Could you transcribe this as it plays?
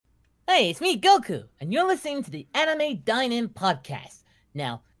Hey, it's me, Goku, and you're listening to the Anime Dine-In podcast.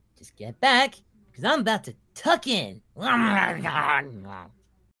 Now, just get back, because I'm about to tuck in.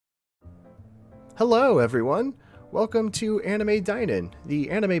 Hello, everyone. Welcome to Anime Dine-In, the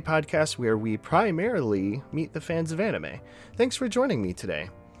anime podcast where we primarily meet the fans of anime. Thanks for joining me today.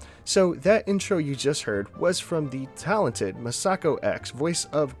 So, that intro you just heard was from the talented Masako X, voice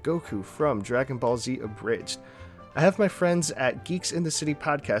of Goku from Dragon Ball Z Abridged. I have my friends at Geeks in the City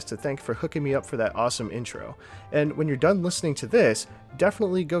podcast to thank for hooking me up for that awesome intro. And when you're done listening to this,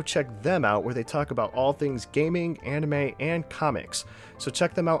 definitely go check them out where they talk about all things gaming, anime, and comics. So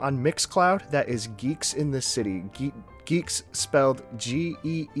check them out on Mixcloud. That is Geeks in the City. Geeks spelled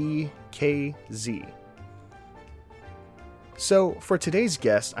Geekz. So for today's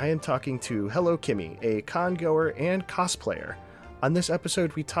guest, I am talking to Hello Kimmy, a con goer and cosplayer. On this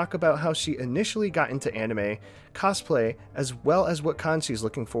episode, we talk about how she initially got into anime, cosplay, as well as what con she's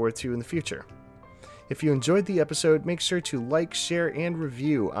looking forward to in the future. If you enjoyed the episode, make sure to like, share, and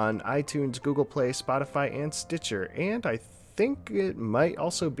review on iTunes, Google Play, Spotify, and Stitcher. And I think it might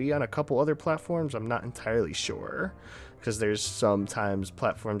also be on a couple other platforms. I'm not entirely sure, because there's sometimes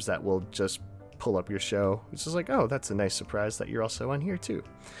platforms that will just pull up your show. It's just like, oh, that's a nice surprise that you're also on here too.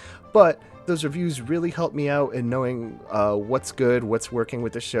 But those reviews really help me out in knowing what's good, what's working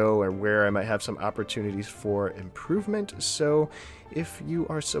with the show, and where I might have some opportunities for improvement. So if you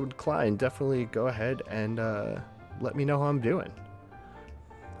are so inclined, definitely go ahead and let me know how I'm doing.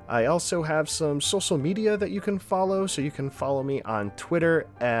 I also have some social media that you can follow. So you can follow me on Twitter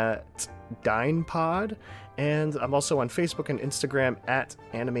at DinePod, and I'm also on Facebook and Instagram at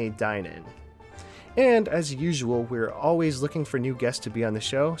Anime Dine-In. And as usual, we're always looking for new guests to be on the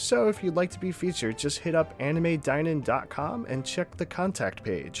show, so if you'd like to be featured, just hit up animedine-in.com and check the contact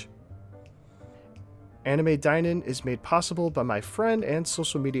page. Anime Dine-In is made possible by my friend and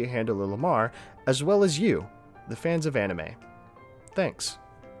social media handler Lamar, as well as you, the fans of anime. Thanks.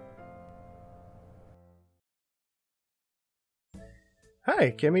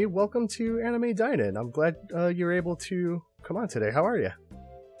 Hi, Kimmy. Welcome to Anime Dine-In. I'm glad you're able to come on today. How are you?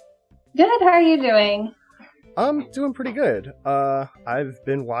 Good, how are you doing? I'm doing pretty good. I've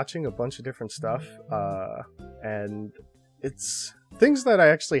been watching a bunch of different stuff, and it's things that I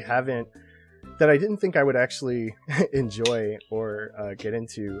actually haven't, that I didn't think I would actually enjoy or get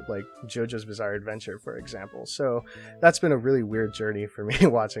into, like JoJo's Bizarre Adventure, for example. So that's been a really weird journey for me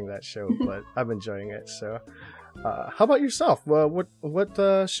watching that show, but I'm enjoying it. So how about yourself?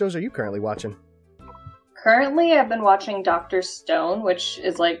 What shows are you currently watching? Currently, I've been watching Dr. Stone, which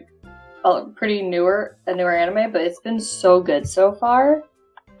is like a newer anime, but it's been so good so far.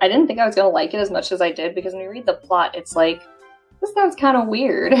 I didn't think I was going to like it as much as I did, because when you read the plot, it's like, this sounds kind of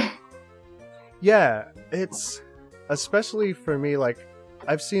weird. Yeah, it's, especially for me, like,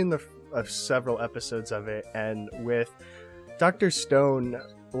 I've seen several episodes of it, and with Dr. Stone,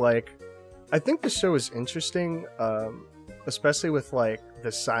 like, I think the show is interesting, especially with, like,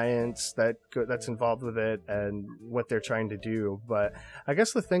 the science that's involved with it and what they're trying to do. But I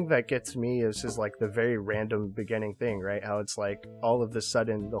guess the thing that gets me is like the very random beginning thing, right? How it's like all of a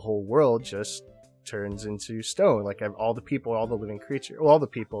sudden the whole world just turns into stone. Like all the people, all the living creatures, well, all the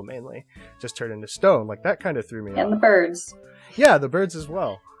people mainly just turn into stone. Like that kind of threw me off. And the birds. Yeah, the birds as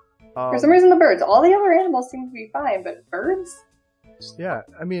well. For some reason the birds. All the other animals seem to be fine, but birds? Yeah,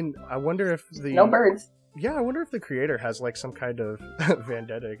 I mean, I wonder if No birds. Yeah, I wonder if the creator has like some kind of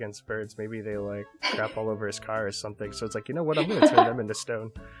vendetta against birds. Maybe they like crap all over his car or something. So it's like, you know what? I'm going to turn them into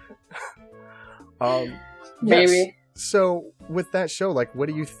stone. Maybe. Yes. So with that show, like, what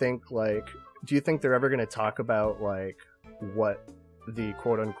do you think? Like, do you think they're ever going to talk about like what the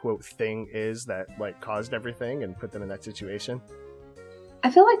quote unquote thing is that like caused everything and put them in that situation?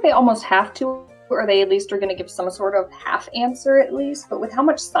 I feel like they almost have to, or they at least are going to give some sort of half answer at least. But with how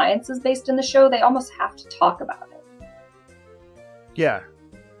much science is based in the show, they almost have to talk about it. Yeah,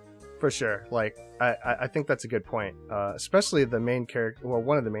 for sure. Like, I think that's a good point. Especially the main character, well,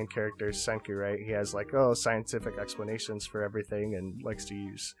 one of the main characters, Senku, right? He has like, scientific explanations for everything and likes to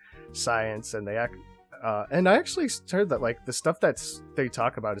use science, and and I actually heard that like the stuff they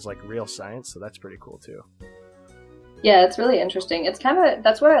talk about is like real science, so that's pretty cool too. Yeah, it's really interesting. It's kind of,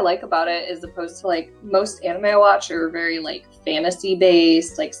 that's what I like about it, as opposed to like most anime I watch are very like fantasy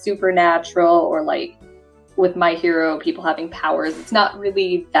based, like supernatural, or like with My Hero, people having powers. It's not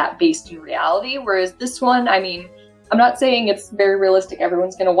really that based in reality. Whereas this one, I mean, I'm not saying it's very realistic.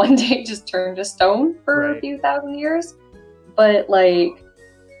 Everyone's going to one day just turn to stone for a few thousand years. But like,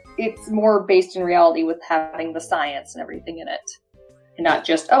 it's more based in reality with having the science and everything in it. And not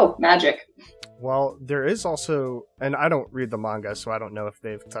just, magic. Well, there is also, and I don't read the manga, so I don't know if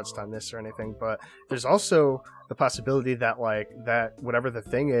they've touched on this or anything, but there's also the possibility that whatever the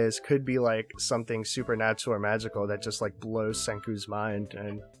thing is could be like something supernatural or magical that just like blows Senku's mind,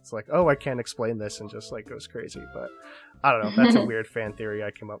 and it's like, oh, I can't explain this, and just like goes crazy. But I don't know. That's a weird fan theory I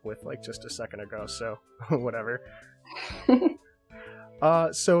came up with like just a second ago. So whatever.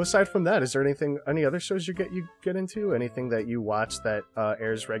 So aside from that, is there any other shows you get into? Anything that you watch that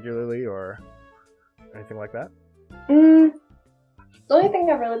airs regularly or anything like that? The only thing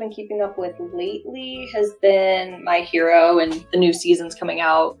I've really been keeping up with lately has been My Hero, and the new season's coming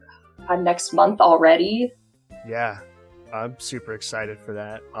out next month already. Yeah, I'm super excited for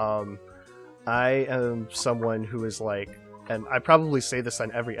that. I am someone who is like, and I probably say this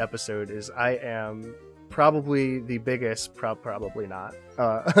on every episode, is I am probably the biggest, probably not,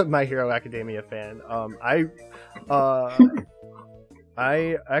 My Hero Academia fan.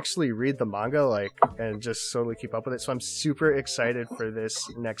 I actually read the manga and just slowly keep up with it, so I'm super excited for this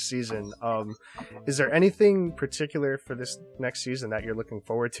next season. Is there anything particular for this next season that you're looking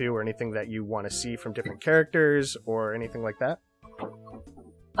forward to, or anything that you want to see from different characters or anything like that?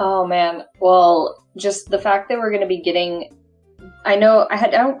 Oh man, well, just the fact that we're going to be getting, I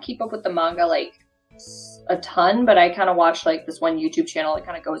don't keep up with the manga like a ton, but I kind of watch like this one YouTube channel that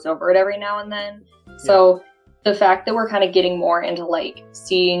kind of goes over it every now and then. So the fact that we're kind of getting more into like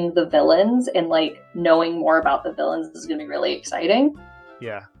seeing the villains and like knowing more about the villains is going to be really exciting.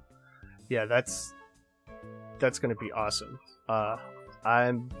 Yeah, that's going to be awesome.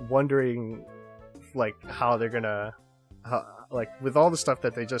 I'm wondering like how they're gonna like with all the stuff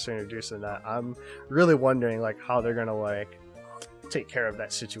that they just introduced in that. I'm really wondering like how they're gonna like take care of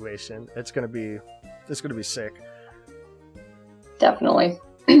that situation. It's gonna be sick. Definitely.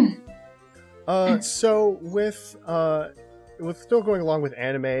 So with still going along with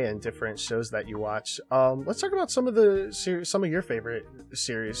anime and different shows that you watch, let's talk about some of your favorite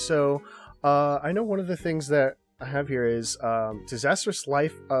series. So I know one of the things that I have here is Disastrous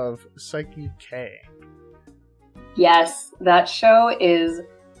Life of Saiki K. Yes, that show is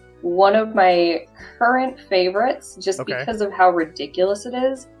one of my current favorites just because of how ridiculous it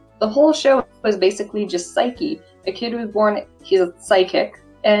is. The whole show was basically just Saiki, a kid who was born, he's a psychic,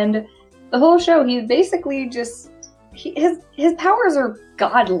 and the whole show, he's basically just, his powers are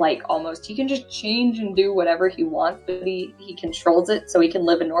godlike almost. He can just change and do whatever he wants, but he controls it so he can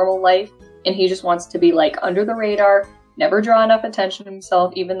live a normal life, and he just wants to be like under the radar, never draw enough attention to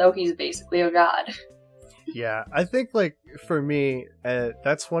himself, even though he's basically a god. Yeah, I think like for me,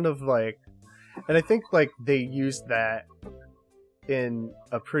 that's one of like, and I think like they used that in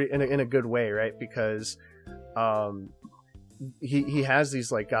a good way, right? Because he has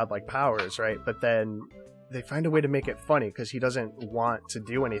these like godlike powers, right? But then they find a way to make it funny because he doesn't want to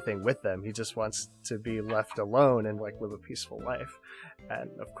do anything with them. He just wants to be left alone and like live a peaceful life. And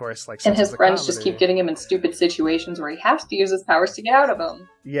of course, like, and his friends just keep getting him in stupid situations where he has to use his powers to get out of them.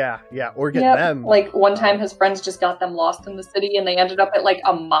 Yeah, or get them. Like one time his friends just got them lost in the city and they ended up at like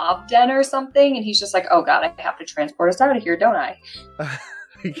a mob den or something, and he's just like, oh god, I have to transport us out of here, don't I?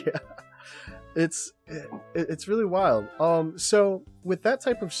 Yeah. It's really wild. So with that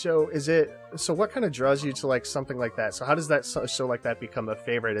type of show, what kind of draws you to like something like that? So how does that show like that become a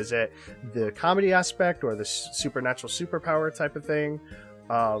favorite? Is it the comedy aspect or the supernatural superpower type of thing,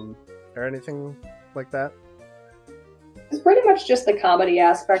 or anything like that? It's pretty much just the comedy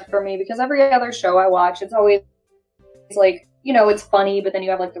aspect for me, because every other show I watch, it's always like, you know, it's funny, but then you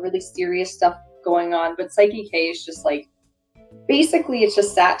have like the really serious stuff going on. But Saiki K is just like, basically it's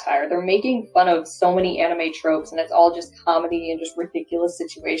just satire. They're making fun of so many anime tropes, and it's all just comedy and just ridiculous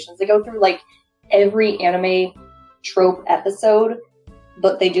situations. They go through like every anime trope episode,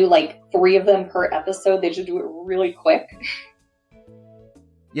 but they do like 3 of them per episode. They just do it really quick.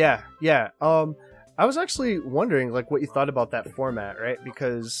 Yeah. I was actually wondering like what you thought about that format, right?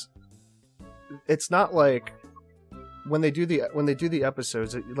 Because it's not like when they do the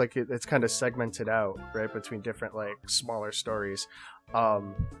episodes, it's kind of segmented out, right, between different like smaller stories.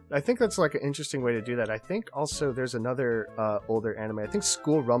 I think that's like an interesting way to do that. I think also there's another older anime. I think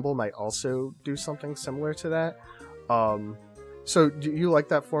School Rumble might also do something similar to that. So do you like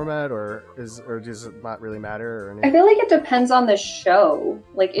that format, or does it not really matter? Or anything? I feel like it depends on the show.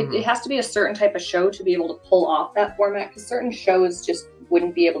 Like it has to be a certain type of show to be able to pull off that format, because certain shows just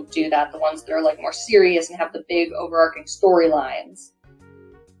wouldn't be able to do that. The ones that are like more serious and have the big overarching storylines.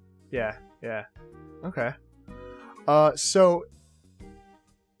 Yeah. Okay. So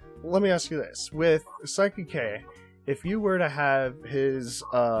let me ask you this: with Saiki K, if you were to have his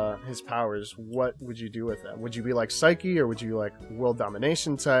powers, what would you do with them? Would you be like Saiki, or would you like world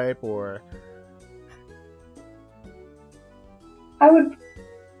domination type, or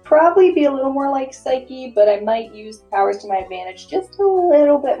probably be a little more like Psyche, but I might use powers to my advantage just a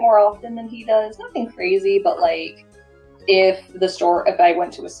little bit more often than he does. Nothing crazy, but like if I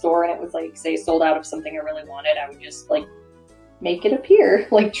went to a store and it was like, say, sold out of something I really wanted, I would just like make it appear,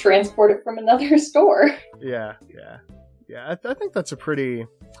 like transport it from another store. Yeah. I think that's a pretty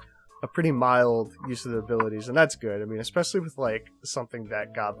mild use of the abilities, and that's good. I mean, especially with like something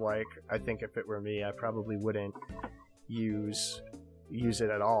that godlike. I think if it were me, I probably wouldn't use it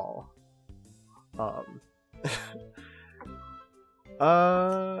at all.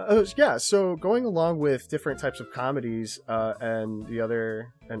 Yeah, so going along with different types of comedies and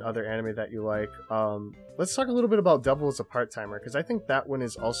other anime that you like, let's talk a little bit about Devil is a Part-Timer, because I think that one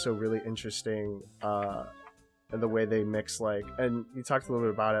is also really interesting in the way they mix, like, and you talked a little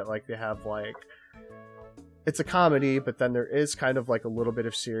bit about it, like they have like, it's a comedy, but then there is kind of like a little bit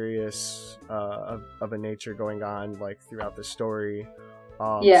of serious of a nature going on like throughout the story.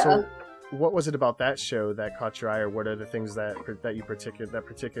 So what was it about that show that caught your eye, or what are the things that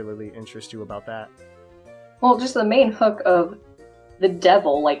particularly interest you about that? Well, just the main hook of the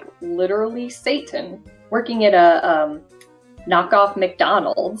devil, like literally Satan, working at a knockoff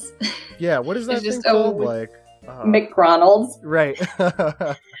McDonald's. Yeah, what is that thing called? Like McDonald's. Right.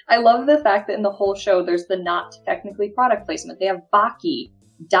 I love the fact that in the whole show, there's the not technically product placement. They have Baki,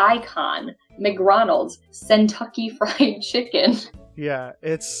 Daikon, McDonald's, Kentucky Fried Chicken. Yeah,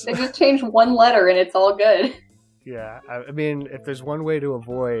 they just change one letter and it's all good. Yeah, I mean, if there's one way to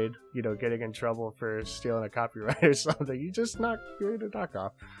avoid, getting in trouble for stealing a copyright or something, you just create a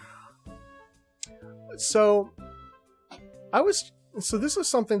knockoff. So this is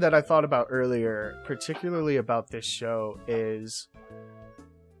something that I thought about earlier, particularly about this show, is,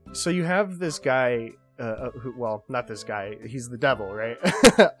 so you have this guy, not this guy, he's the devil, right?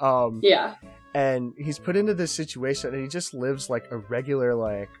 Yeah. And he's put into this situation and he just lives like a regular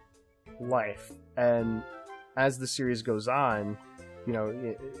like life. And as the series goes on,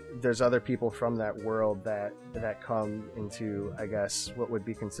 there's other people from that world that come into, I guess, what would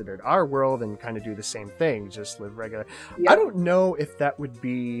be considered our world and kind of do the same thing, just live regular. Yep. I don't know if that would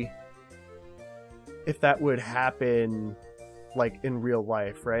happen like in real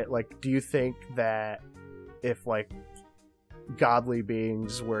life, right? Like, do you think that if like godly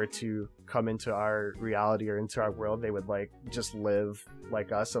beings were to come into our reality or into our world, they would like just live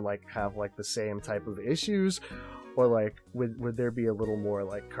like us and like have like the same type of issues, or like would there be a little more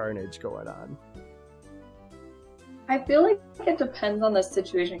like carnage going on? I feel like it depends on the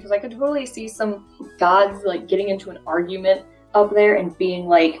situation, because I could totally see some gods like getting into an argument up there and being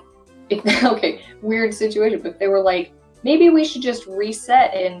like, okay, weird situation, but if they were like, maybe we should just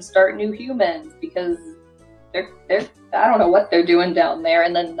reset and start new humans because they're I don't know what they're doing down there.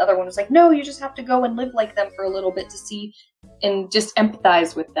 And then another one was like, no, you just have to go and live like them for a little bit to see and just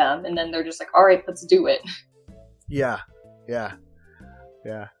empathize with them. And then they're just like, all right, let's do it. Yeah.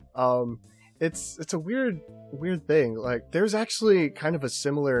 It's a weird thing. Like, there's actually kind of a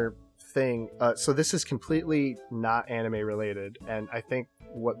similar thing. So this is completely not anime related. And I think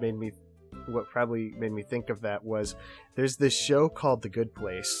what probably made me think of that was there's this show called The Good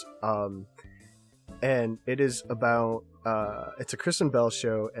Place. And it is about, it's a Kristen Bell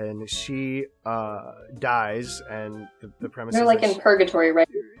show, and she dies, and the premise They're is like in purgatory, right?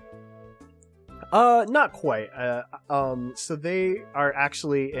 Not quite. So they are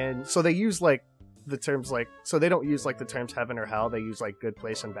actually so they use like the terms like, so they don't use like the terms heaven or hell, they use like good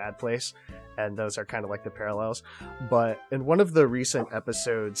place and bad place, and those are kind of like the parallels. But in one of the recent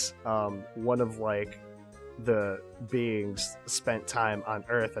episodes, one of like the beings spent time on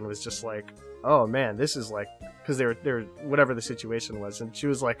Earth and was just like, oh man, this is like, because they're whatever the situation was, and she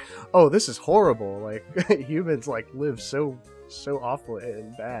was like, oh, this is horrible, like humans like live so awful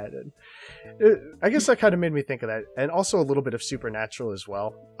and bad. And I guess that kind of made me think of that, and also a little bit of Supernatural as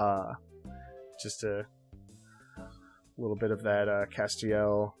well, just a little bit of that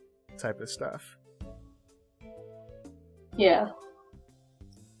Castiel type of stuff. Yeah.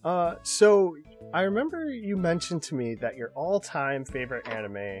 So I remember you mentioned to me that your all-time favorite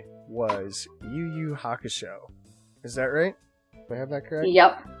anime was Yu Yu Hakusho. Is that right? Do I have that correct?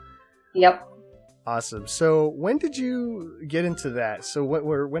 Yep. Awesome. So when did you get into that? So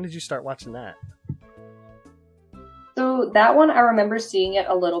when did you start watching that? So that one, I remember seeing it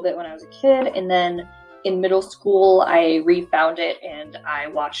a little bit when I was a kid, and then in middle school, I refound it and I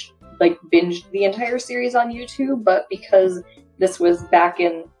watched, like, binged the entire series on YouTube. But because this was back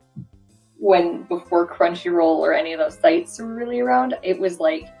in before Crunchyroll or any of those sites were really around, it was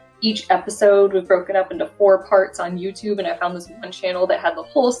like each episode was broken up into 4 parts on YouTube, and I found this one channel that had the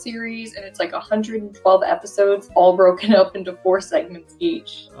whole series, and it's like 112 episodes, all broken up into 4 segments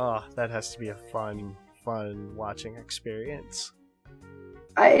each. Oh, that has to be a fun watching experience.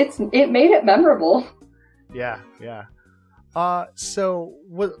 It made it memorable. Yeah. So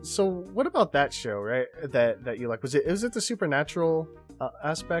what about that show, right? That you like? Was it the supernatural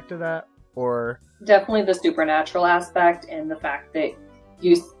aspect of that, or definitely the supernatural aspect, and the fact that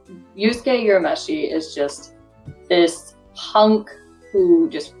Yusuke Urameshi is just this punk who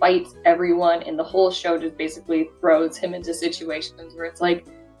just fights everyone, and the whole show just basically throws him into situations where it's like,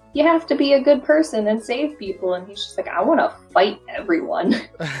 you have to be a good person and save people, and he's just like, I want to fight everyone.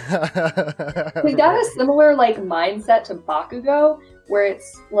 He got a similar like mindset to Bakugo, where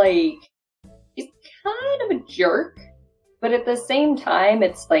it's like he's kind of a jerk, but at the same time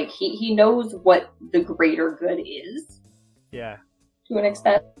it's like he knows what the greater good is. Yeah. To an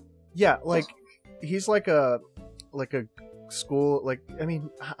extent. Yeah, like he's like a school, like, I mean,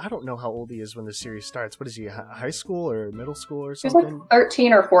 I don't know how old he is when the series starts. What is he, high school or middle school or something? He was like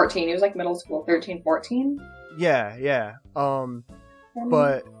 13 or 14. He was like middle school, 13, 14. Yeah.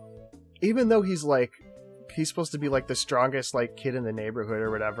 But even though he's supposed to be like the strongest like kid in the neighborhood or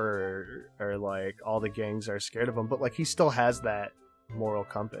whatever, or like all the gangs are scared of him, but like he still has that moral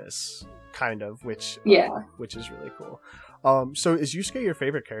compass, kind of, which is really cool. So is Yusuke your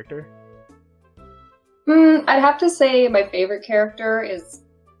favorite character? I'd have to say my favorite character is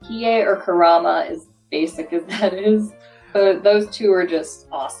Hiei or Kurama, as basic as that is. But those two are just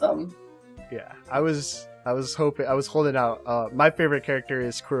awesome. Yeah, I was holding out. My favorite character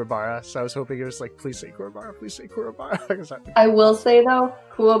is Kuwabara, so I was hoping it was like, please say Kuwabara. I will say though,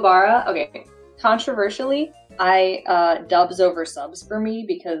 Kuwabara, okay, controversially, dubs over subs for me,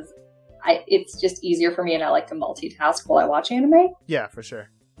 because it's just easier for me, and I like to multitask while I watch anime. Yeah, for sure.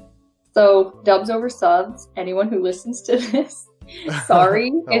 So, dubs over subs, anyone who listens to this, sorry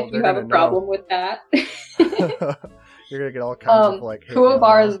if you have a problem with that. You're gonna get all kinds of like...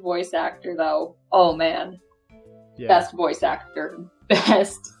 Kuwabara's voice actor, though, oh man. Yeah. Best voice actor.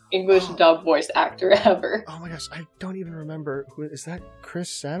 Best English dub voice actor ever. Oh my gosh, I don't even remember. Is that Chris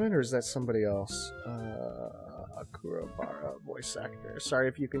Salmon or is that somebody else? Kuwabara voice actor. Sorry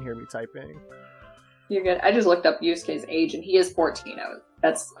if you can hear me typing. You're good. I just looked up Yusuke's age, and he is 14.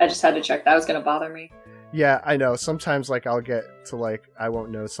 I just had to check. That was going to bother me. Yeah, I know. Sometimes, like, I'll get to, like, I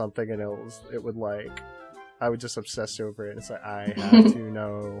won't know something, and it would, like, I would just obsess over it. It's like, I have to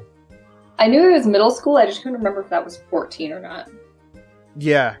know. I knew it was middle school. I just couldn't remember if that was 14 or not.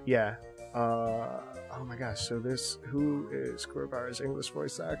 Yeah. Oh my gosh. So who is Kuwabara's English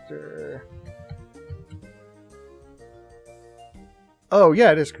voice actor? Oh,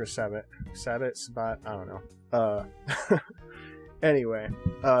 yeah, it is Chris Sabat, I don't know. Anyway,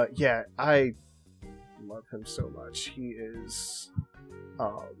 yeah, I love him so much. He is, I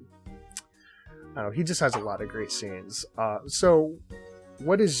don't know, he just has a lot of great scenes. So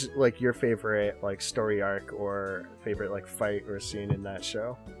what is, like, your favorite, like, story arc or favorite, like, fight or scene in that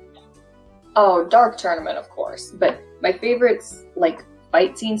show? Oh, Dark Tournament, of course. But my favorite, like,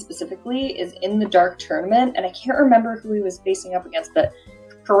 fight scene specifically is in the Dark Tournament, and I can't remember who he was facing up against, but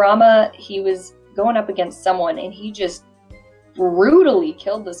Kurama, he was going up against someone, and he just brutally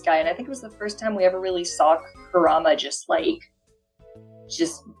killed this guy, and I think it was the first time we ever really saw Kurama just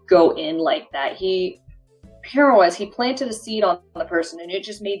go in like that. He planted a seed on the person, and it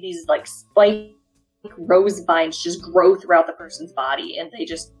just made these, like, spike rose vines just grow throughout the person's body, and they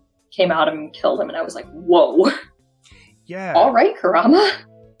just came out of him and killed him, and I was like, whoa. Yeah. All right, Kurama.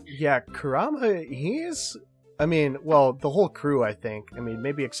 Yeah, Kurama, he's... I mean, well, the whole crew, I think. I mean,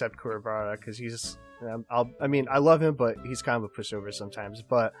 maybe except Kuwabara, because he's... I love him, but he's kind of a pushover sometimes.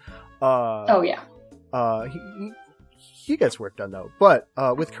 But... oh, yeah. He gets work done, though. But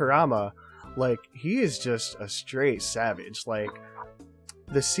with Kurama, like, he is just a straight savage. Like,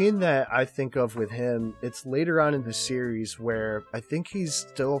 the scene that I think of with him, it's later on in the series where I think he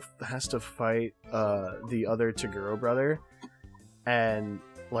still has to fight the other Toguro brother, and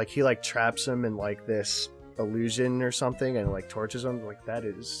like he like traps him in like this illusion or something and like tortures him. Like, that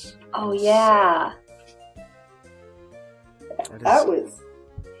is... Oh yeah. That was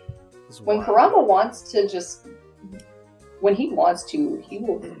when Kurama wants to just... When he wants to, he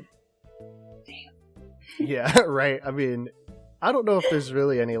will... Damn. Yeah, right. I mean, I don't know if there's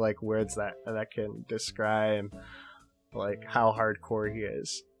really any like words that can describe like how hardcore he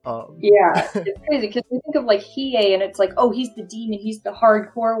is. Yeah, it's crazy because you think of like Hiei and it's like, oh, he's the demon, he's the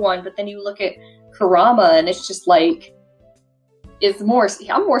hardcore one, but then you look at Kurama and it's just like, I'm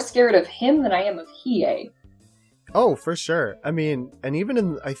more scared of him than I am of Hiei. Oh, for sure. I mean, and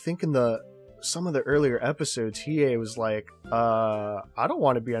even I think in some of the earlier episodes, Hiei was like, I don't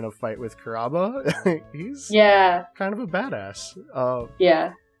want to be in a fight with Kuraba. He's kind of a badass.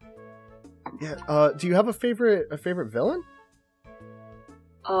 Yeah. Do you have a favorite villain?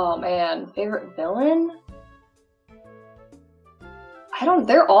 Oh man, favorite villain?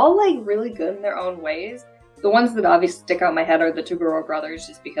 They're all like really good in their own ways. The ones that obviously stick out in my head are the Toguro brothers,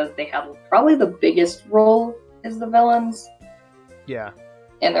 just because they have probably the biggest role as the villains. Yeah.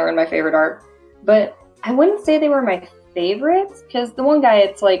 And they're in my favorite arc. But I wouldn't say they were my favorites, because the one guy,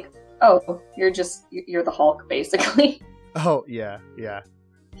 it's like, oh, you're the Hulk, basically. Oh, yeah, yeah.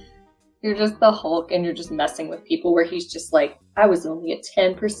 You're just the Hulk, and you're just messing with people, where he's just like, I was only at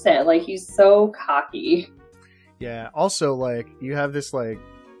 10%. Like, he's so cocky. Yeah, also, like, you have this, like,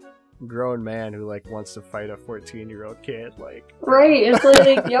 grown man who, like, wants to fight a 14-year-old kid, like... Right, it's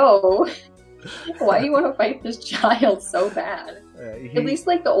like, yo, why do you want to fight this child so bad? At least,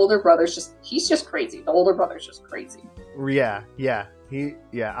 like, the older brother's he's just crazy. The older brother's just crazy. Yeah.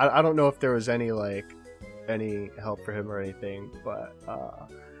 I don't know if there was any help for him or anything, but,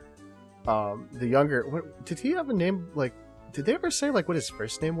 the younger... did he have a name, like... Did they ever say, like, what his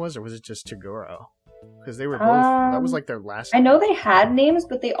first name was, or was it just Toguro? Because they were both... that was, like, their last name. I know they had names,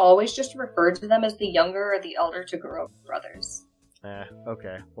 but they always just referred to them as the younger or the elder Toguro brothers.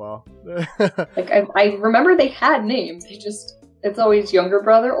 Okay, well... like, I remember they had names. It's always younger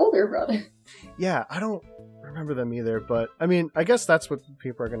brother, older brother. Yeah, I don't remember them either, but, I mean, I guess that's what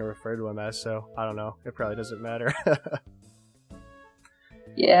people are going to refer to him as, so, I don't know. It probably doesn't matter.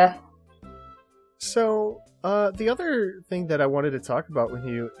 Yeah. So, the other thing that I wanted to talk about with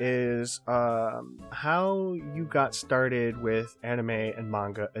you is how you got started with anime and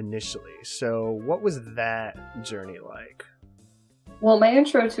manga initially. So, what was that journey like? Well, my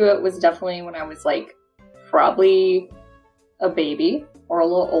intro to it was definitely when I was, like, probably a baby or a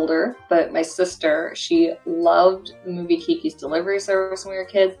little older. But my sister, she loved the movie Kiki's Delivery Service when we were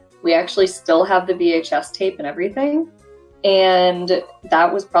kids. We actually still have the VHS tape and everything. And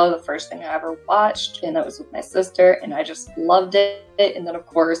that was probably the first thing I ever watched, and that was with my sister, and I just loved it. And then, of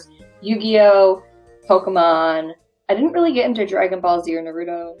course, Yu-Gi-Oh!, Pokemon. I didn't really get into Dragon Ball Z or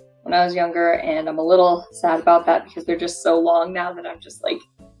Naruto when I was younger, and I'm a little sad about that because they're just so long now that I'm just like,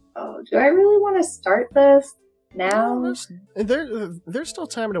 oh, do I really want to start this now? There's still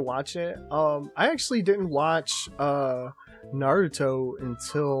time to watch it. I actually didn't watch Naruto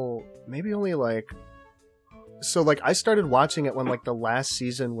until maybe only like... So, like, I started watching it when, like, the last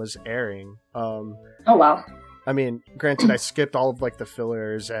season was airing. Oh, wow. I mean, granted, I skipped all of, like, the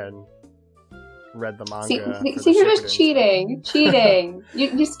fillers and read the manga. See you're just cheating.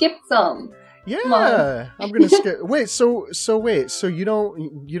 You skipped some. Yeah, I'm gonna skip. Wait, so you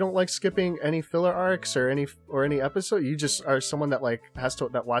don't like skipping any filler arcs or any episode? You just are someone that, like,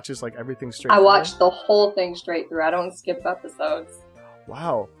 that watches, like, everything straight through? I watch the whole thing straight through. I don't skip episodes.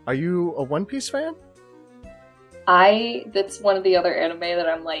 Wow. Are you a One Piece fan? That's one of the other anime that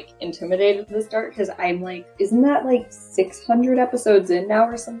I'm, like, intimidated to start, because I'm like, isn't that, like, 600 episodes in now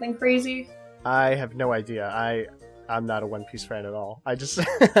or something crazy? I have no idea. I'm not a One Piece fan at all. I just know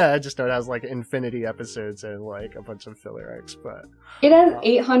it has, like, infinity episodes and, like, a bunch of filler arcs, but... It has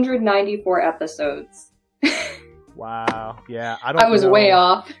 894 episodes. Wow. Yeah, I was way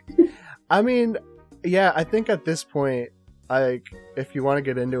off. I mean, yeah, I think at this point, like, if you want to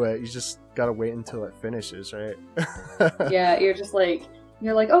get into it, you just gotta wait until it finishes, right? Yeah, you're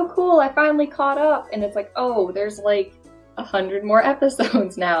like, oh cool, I finally caught up, and it's like, oh, there's like 100 more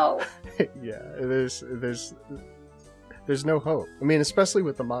episodes now. Yeah, there's no hope. I mean, especially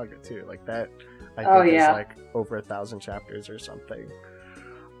with the manga too, like that. I think is like over 1,000 chapters or something.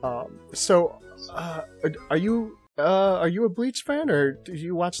 So, are you a Bleach fan, or did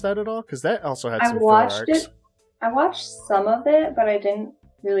you watch that at all? Because that also had some filler arcs. I watched some of it, but I didn't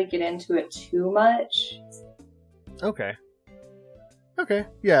really get into it too much. Okay.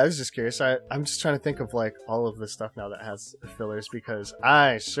 Yeah, I was just curious. I'm just trying to think of, like, all of the stuff now that has fillers, because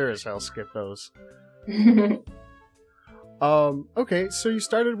I sure as hell skip those. Okay, so you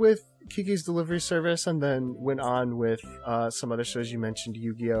started with Kiki's Delivery Service and then went on with some other shows. You mentioned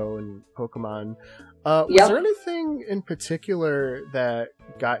Yu-Gi-Oh! And Pokemon. Was there anything in particular that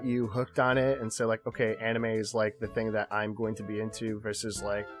got you hooked on it and said, like, okay, anime is, like, the thing that I'm going to be into versus,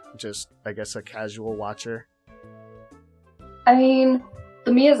 like, just, I guess, a casual watcher? I mean,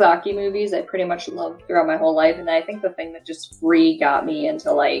 the Miyazaki movies I pretty much loved throughout my whole life, and I think the thing that just got me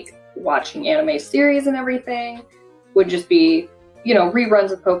into, like, watching anime series and everything would just be, you know,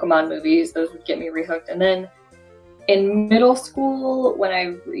 reruns of Pokemon movies. Those would get me rehooked. And then in middle school,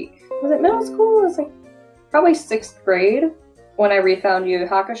 when was it middle school? It was like probably 6th grade when I refound Yu Yu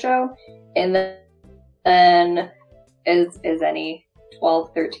Hakusho. And then as any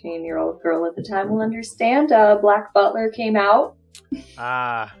 12, 13-year-old girl at the time will understand, Black Butler came out.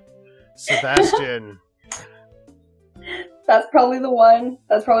 Ah, Sebastian. That's probably the one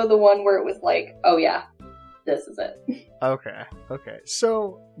where it was like, oh yeah, this is it. Okay.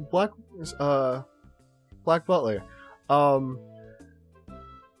 So Black Butler,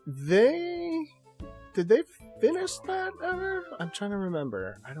 did they finish that ever? I'm trying to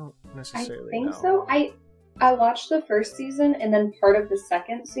remember. I don't necessarily I think know. so. I watched the first season and then part of the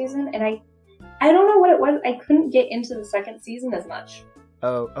second season, and I don't know what it was. I couldn't get into the second season as much.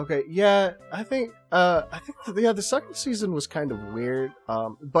 Oh, okay. Yeah, I think the second season was kind of weird.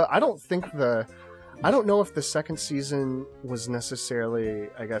 But I don't know if the second season was necessarily,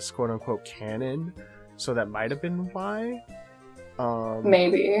 I guess, quote unquote canon. So that might have been why.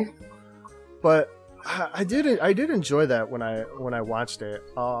 Maybe. But I did enjoy that when I watched it.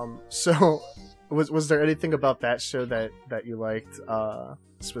 So was there anything about that show that you liked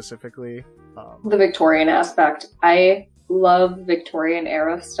specifically? The Victorian aspect. I love Victorian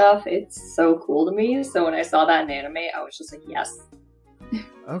era stuff. It's so cool to me. So when I saw that in anime, I was just like, yes.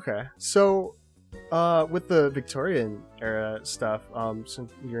 Okay. So with the Victorian era stuff,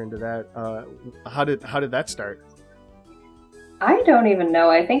 since you're into that, how did that start? I don't even know.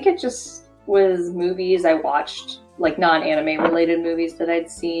 I think it just was movies I watched, like non-anime related movies that I'd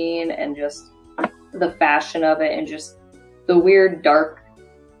seen, and just the fashion of it and just the weird, dark,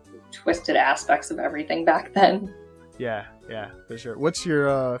 twisted aspects of everything back then. Yeah, for sure. What's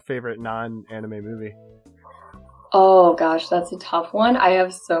your favorite non-anime movie? Oh gosh, that's a tough one. I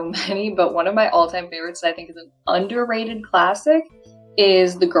have so many, but one of my all-time favorites that I think is an underrated classic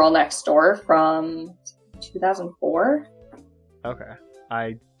is The Girl Next Door from 2004. Okay.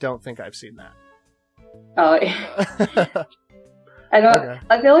 I don't think I've seen that. Oh, I don't. Okay.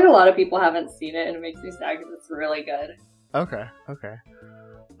 I feel like a lot of people haven't seen it, and it makes me sad because it's really good. Okay.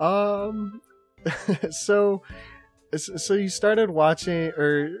 So you started watching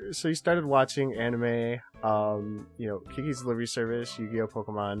anime, Kiki's Delivery Service, Yu-Gi-Oh!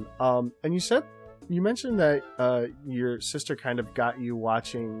 Pokemon, and you mentioned that your sister kind of got you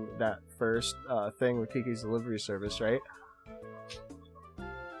watching that first thing with Kiki's Delivery Service, right?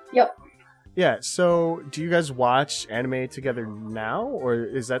 Yep. Yeah, so do you guys watch anime together now, or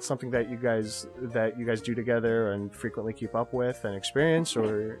is that something that you guys do together and frequently keep up with and experience,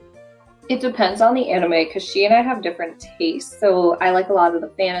 or? It depends on the anime, because she and I have different tastes. So I like a lot of the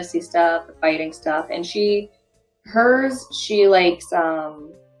fantasy stuff, the fighting stuff, and she likes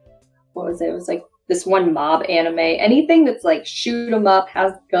what was it? It was like this one mob anime. Anything that's like shoot 'em up,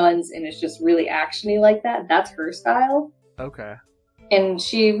 has guns, and it's just really actiony like that. That's her style. Okay. And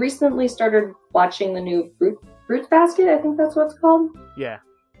she recently started watching the new Fruits Basket, I think that's what it's called. Yeah.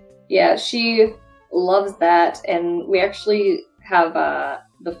 Yeah, she loves that, and we actually have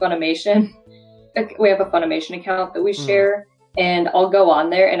the Funimation. We have a Funimation account that we share, and I'll go on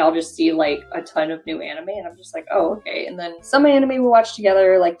there and I'll just see like a ton of new anime, and I'm just like, oh, okay. And then some anime we watch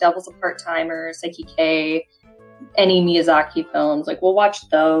together, like Devil's a Part-Timer, Saiki K, any Miyazaki films, like we'll watch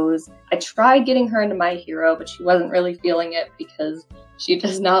those. I tried getting her into My Hero, but she wasn't really feeling it because she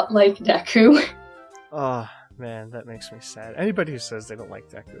does not like Deku. Oh man, that makes me sad. Anybody who says they don't like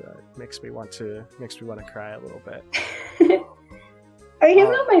Deku, that makes me want to cry a little bit. I mean, he's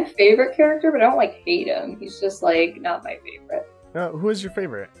not my favorite character, but I don't hate him. He's just not my favorite. Who is your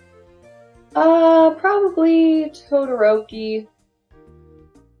favorite? Probably Todoroki.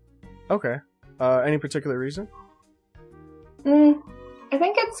 Okay. Any particular reason? I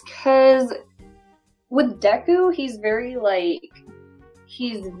think it's because with Deku, he's very,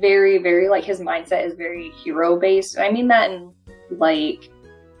 his mindset is very hero-based. I mean that in,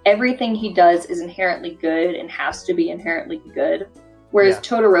 everything he does is inherently good and has to be inherently good. Whereas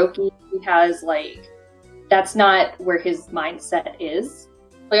Todoroki, he has, that's not where his mindset is.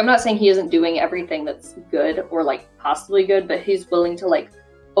 I'm not saying he isn't doing everything that's good or, possibly good, but he's willing to,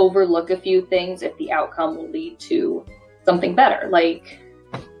 overlook a few things if the outcome will lead to something better.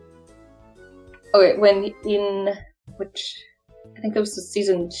 Which I think it was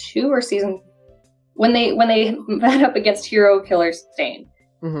season 2 or when they met up against Hero Killer Stain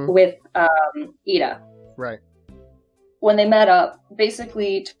with Ida. Right. When they met up,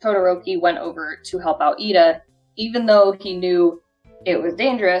 basically Todoroki went over to help out Ida, even though he knew it was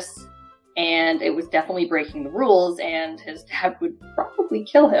dangerous and it was definitely breaking the rules, and his dad would probably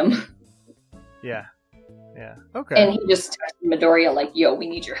kill him. Yeah. Okay. And he just texted Midoriya yo, we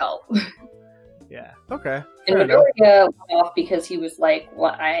need your help. Yeah. Okay. And Fair enough. Midoriya went off because he was like,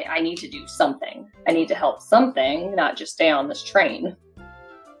 well, I need to do something. I need to help something, not just stay on this train.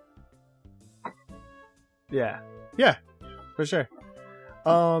 Yeah. Yeah. For sure.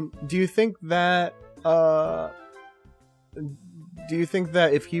 Do you think that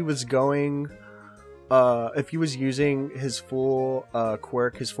if he was going if he was using his full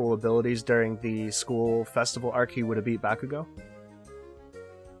quirk, his full abilities during the school festival arc, he would have beat Bakugo?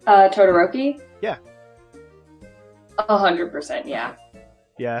 Todoroki? Yeah. 100%, yeah.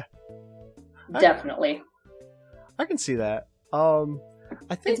 Yeah. Definitely. I can see that. I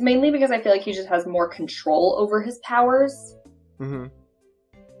think It's mainly because I feel like he just has more control over his powers. Mhm.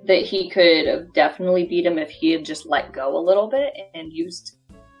 That he could have definitely beat him if he had just let go a little bit and used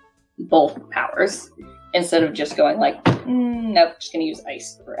both powers. Instead of just going like, nope, just gonna use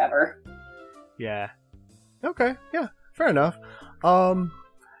ice forever. Yeah. Okay. Yeah. Fair enough.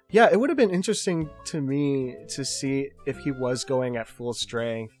 Yeah, it would have been interesting to me to see if he was going at full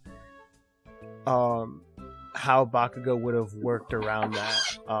strength. How Bakugo would have worked around that.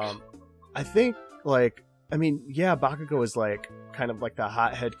 I think Bakugo is like kind of like the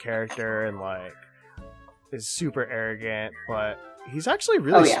hothead character and like is super arrogant, but he's actually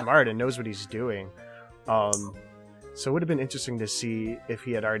really smart and knows what he's doing. So it would have been interesting to see if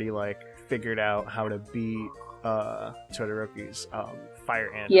he had already like figured out how to beat Todoroki's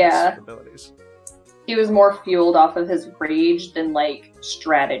fire and ice abilities. He was more fueled off of his rage than like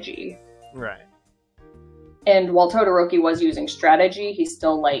strategy. Right. And while Todoroki was using strategy, he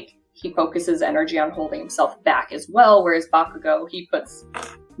still like he focuses energy on holding himself back as well, whereas Bakugo, he puts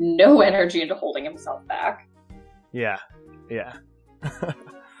no energy into holding himself back. Yeah. Yeah.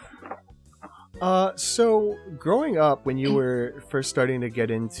 So growing up, when you were first starting to get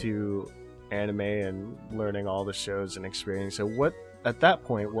into anime and learning all the shows and experience, so what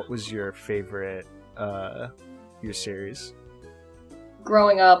was your favorite your series?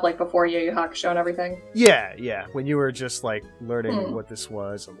 Growing up, like before Yu Yu Hakusho and everything? Yeah. When you were just like learning what this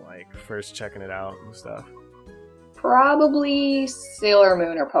was and like first checking it out and stuff. Probably Sailor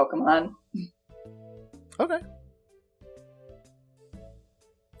Moon or Pokemon. Okay.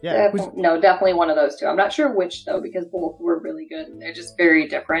 Yeah. Definitely one of those two. I'm not sure which though, because both were really good and they're just very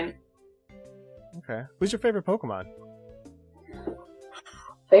different. Okay. Who's your favorite Pokemon?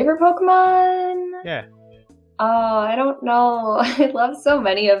 Favorite Pokemon? Yeah. I don't know. I love so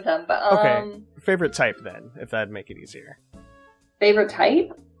many of them, but okay. Favorite type then, if that'd make it easier. Favorite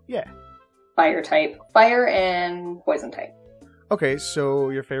type? Yeah. Fire type. Fire and poison type. Okay,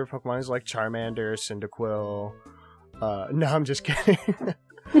 so your favorite Pokemon is like Charmander, Cyndaquil. No, I'm just kidding.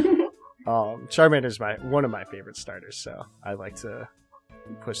 Charmander's one of my favorite starters, so I like to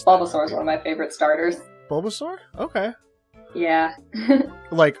push. Bulbasaur is one of my favorite starters. Bulbasaur? Okay. Yeah.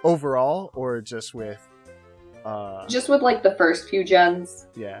 Like overall, or just with? Just with like the first few gens.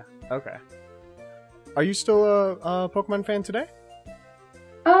 Yeah. Okay. Are you still a Pokemon fan today?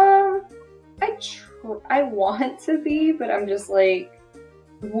 I want to be, but I'm just like,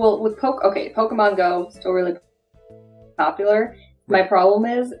 well, with Pokemon Go still really popular. My problem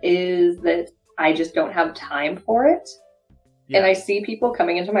is that I just don't have time for it. Yeah. And I see people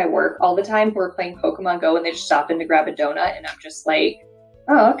coming into my work all the time who are playing Pokemon Go and they just stop in to grab a donut, and I'm just like,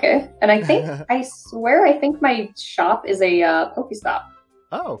 oh, okay. And I think, I think my shop is a Pokestop.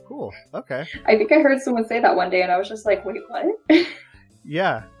 Oh, cool. Okay. I think I heard someone say that one day and I was just like, wait, what?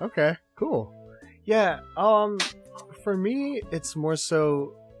 Yeah, okay, cool. Yeah, for me, it's more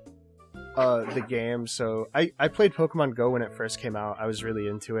so the game. So I played Pokemon Go when it first came out. I was really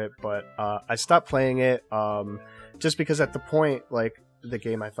into it, but I stopped playing it just because at the point, like, the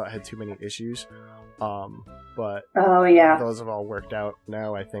game I thought had too many issues. But oh yeah, those have all worked out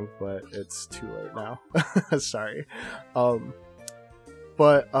now, I think, but it's too late now. Sorry.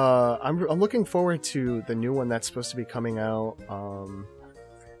 But I'm looking forward to the new one that's supposed to be coming out.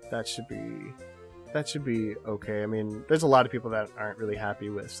 That should be okay. I mean, there's a lot of people that aren't really happy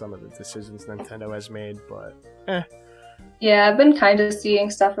with some of the decisions Nintendo has made, but Yeah, I've been kind of seeing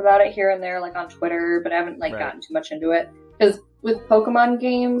stuff about it here and there, like on Twitter, but I haven't gotten too much into it. Because with Pokemon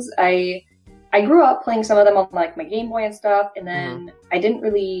games, I grew up playing some of them on like my Game Boy and stuff, and then I didn't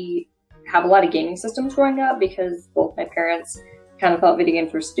really have a lot of gaming systems growing up because both my parents kind of thought video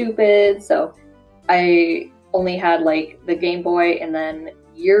games were stupid, so I only had like the Game Boy, and then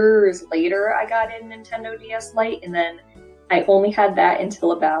years later I got a Nintendo DS Lite, and then I only had that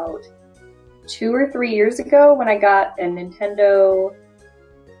until about 2 or 3 years ago when I got a Nintendo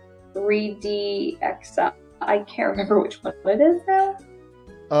 3D XL. I can't remember which one it is now.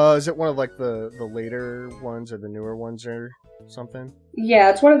 Is it one of like the later ones or the newer ones? Or something? Yeah,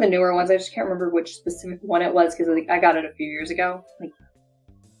 it's one of the newer ones. I just can't remember which specific one it was because I got it a few years ago, like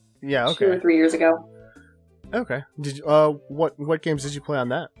Yeah, 2 or 3 years ago. Okay. Did you, what games did you play on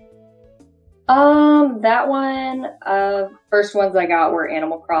that? That one, first ones I got were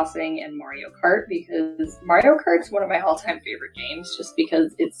Animal Crossing and Mario Kart because Mario Kart's one of my all-time favorite games just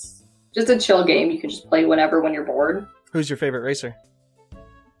because it's just a chill game. You can just play whenever when you're bored. Who's your favorite racer?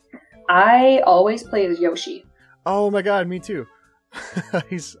 I always play as Yoshi. Oh my god, me too. I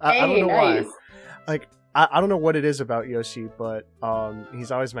don't know nice. why. Like, I don't know what it is about Yoshi, but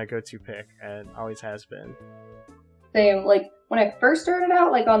he's always my go-to pick and always has been. Same. Like, when I first started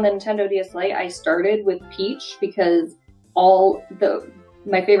out, like on the Nintendo DS Lite, I started with Peach because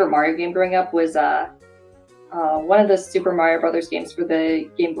my favorite Mario game growing up was one of the Super Mario Brothers games for the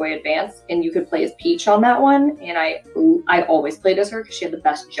Game Boy Advance, and you could play as Peach on that one, and I always played as her because she had the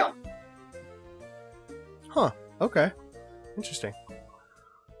best jump. Huh. Okay. Interesting.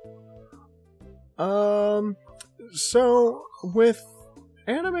 So with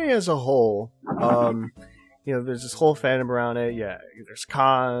anime as a whole, there's this whole fandom around it. Yeah, there's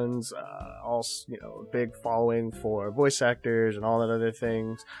cons, also, a big following for voice actors and all that other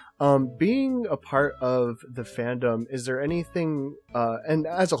things. Being a part of the fandom, is there anything, and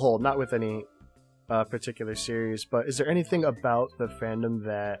as a whole, not with any particular series, but is there anything about the fandom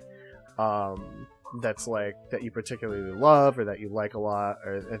that that's like that you particularly love or that you like a lot,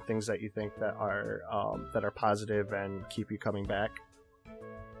 or things that you think that are positive and keep you coming back?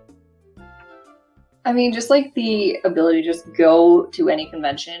 I mean, just like the ability to just go to any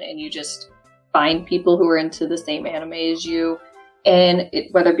convention and you just find people who are into the same anime as you, and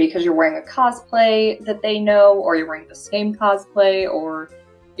whether because you're wearing a cosplay that they know, or you're wearing the same cosplay, or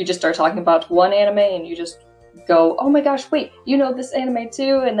you just start talking about one anime and you just go, oh my gosh, wait, you know this anime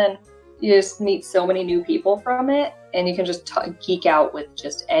too, and then you just meet so many new people from it, and you can just geek out with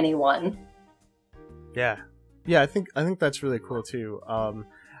just anyone. Yeah, I think that's really cool too.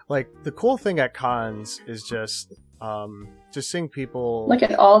 Like, the cool thing at cons is just seeing people. Look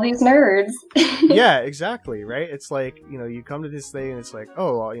at all these nerds. Yeah, exactly. Right. It's like, you come to this thing and it's like,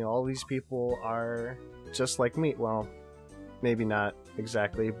 oh, all these people are just like me. Well, maybe not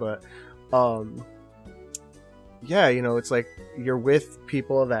exactly, but yeah, it's like you're with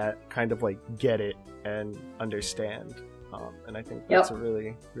people that kind of like get it and understand. And I think that's a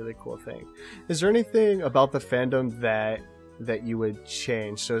really, really cool thing. Is there anything about the fandom that you would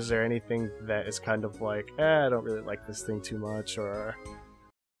change? So is there anything that is kind of like, I don't really like this thing too much, or?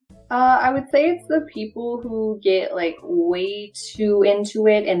 I would say it's the people who get like way too into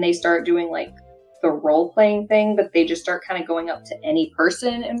it and they start doing like the role-playing thing, but they just start kind of going up to any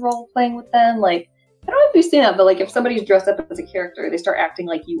person and role-playing with them. Like, I don't know if you've seen that, but like if somebody's dressed up as a character, they start acting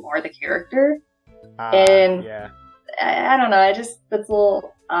like you are the character. And yeah. I don't know, that's a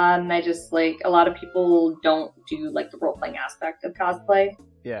little odd, and I just, like, a lot of people don't do, like, the role-playing aspect of cosplay.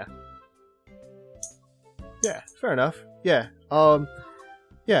 Yeah. Yeah, fair enough. Yeah.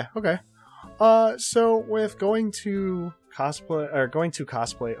 Yeah, okay. So with going to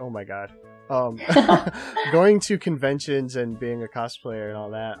cosplay, oh my god. Going to conventions and being a cosplayer and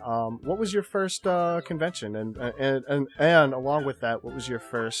all that, what was your first convention? And along with that, what was your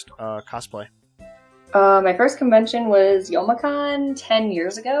first cosplay? My first convention was Youmacon 10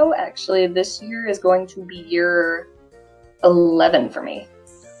 years ago. Actually, this year is going to be year 11 for me.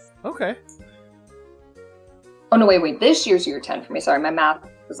 Okay. Oh, no, wait. This year's year 10 for me. Sorry, my math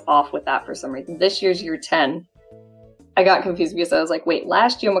was off with that for some reason. This year's year 10. I got confused because I was like, wait,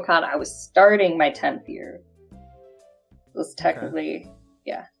 last Youmacon, I was starting my 10th year. It was technically,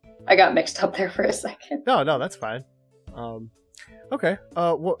 yeah. I got mixed up there for a second. No, that's fine. Okay.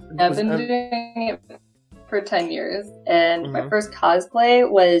 I've been doing it for 10 years, and my first cosplay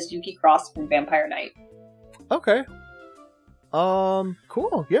was Yuki Cross from Vampire Knight. Okay.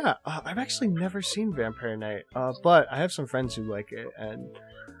 Cool. Yeah. I've actually never seen Vampire Knight, but I have some friends who like it, and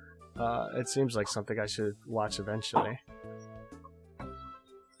it seems like something I should watch eventually.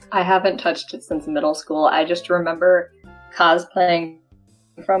 I haven't touched it since middle school. I just remember cosplaying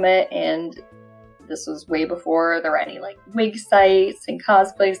from it, and this was way before there were any like wig sites and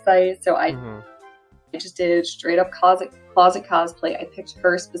cosplay sites, so I just did straight up closet cosplay. I picked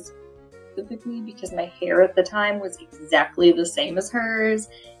her specifically because my hair at the time was exactly the same as hers,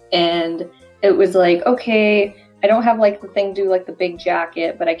 and it was like, okay, I don't have like the thing do like the big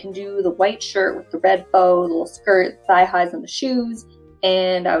jacket, but I can do the white shirt with the red bow, the little skirt, thigh highs, and the shoes.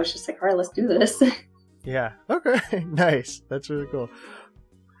 And I was just like, all right, let's do this. Yeah. Okay. Nice. That's really cool.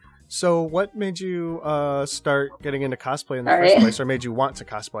 So what made you start getting into cosplay in the first place, or made you want to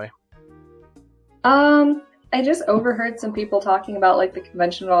cosplay? I just overheard some people talking about like the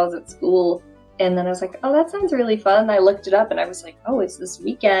convention while I was at school, and then I was like, oh, that sounds really fun. And I looked it up and I was like, oh, it's this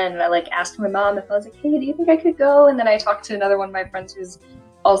weekend. And I like asked my mom if I was like, hey, do you think I could go? And then I talked to another one of my friends who's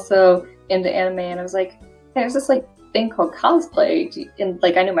also into anime, and I was like, hey, there's this like thing called cosplay. And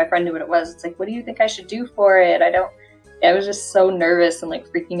like I knew my friend knew what it was. It's like, what do you think I should do for it? I was just so nervous and like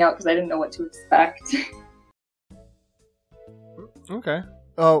freaking out because I didn't know what to expect. Okay.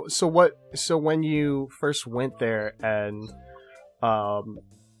 Oh, so when you first went there and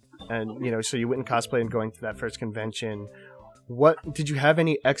you know, so you went in cosplay and going to that first convention, what did you have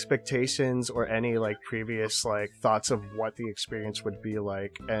any expectations or any like previous like thoughts of what the experience would be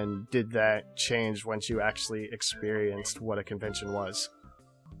like, and did that change once you actually experienced what a convention was?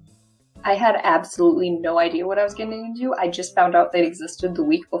 I had absolutely no idea what I was getting into. I just found out they existed the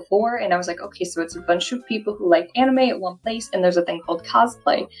week before, and I was like, okay, so it's a bunch of people who like anime at one place, and there's a thing called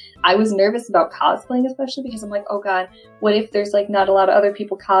cosplay. I was nervous about cosplaying, especially because I'm like, oh god, what if there's like not a lot of other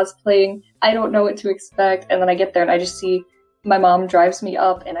people cosplaying? I don't know what to expect. And then I get there and I just see my mom drives me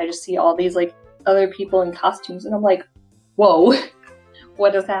up, and I just see all these like other people in costumes, and I'm like, whoa,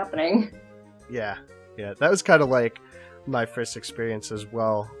 what is happening? Yeah, that was kind of like my first experience as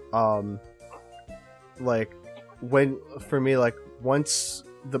well. Like when for me, like once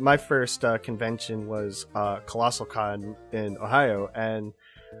my first convention was Colossal Con in Ohio, and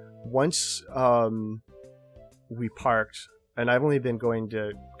once we parked, and I've only been going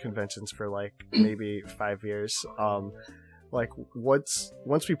to conventions for like maybe 5 years. Like once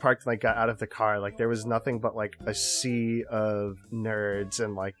we parked and like got out of the car, like there was nothing but like a sea of nerds,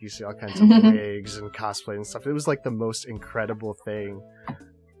 and like you see all kinds of wigs and cosplay and stuff. It was like the most incredible thing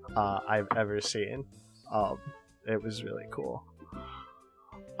I've ever seen. It was really cool.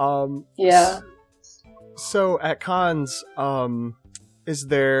 Yeah. So at cons, is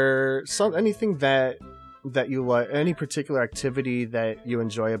there anything that you like, any particular activity that you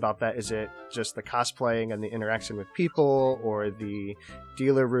enjoy about that? Is it just the cosplaying and the interaction with people, or the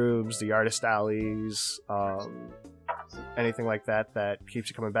dealer rooms, the artist alleys, anything like that keeps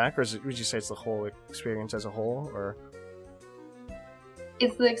you coming back? Or would you say it's the whole experience as a whole? Or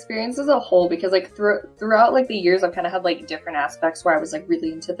it's the experience as a whole, because like throughout like the years I've kind of had like different aspects where I was like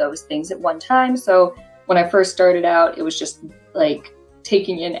really into those things at one time. So when I first started out, it was just like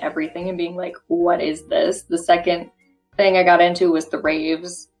taking in everything and being like, what is this? The second thing I got into was the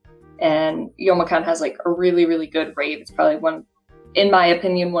raves, and Youmacon has like a really, really good rave. It's probably in my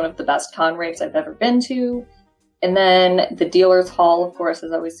opinion, one of the best con raves I've ever been to. And then the dealer's hall, of course,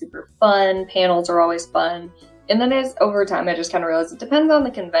 is always super fun. Panels are always fun. And then over time, I just kind of realized it depends on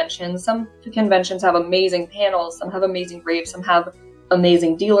the convention. Some conventions have amazing panels, some have amazing raves, some have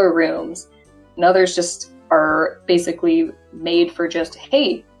amazing dealer rooms, and others just are basically made for just,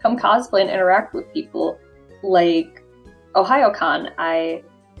 hey, come cosplay and interact with people. Like OhioCon, I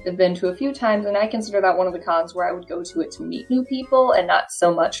have been to a few times, and I consider that one of the cons where I would go to it to meet new people and not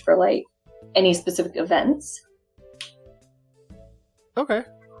so much for like any specific events. Okay.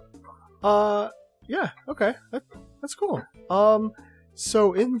 Yeah, okay. That's cool.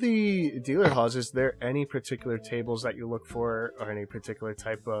 So in the dealer halls, is there any particular tables that you look for, or any particular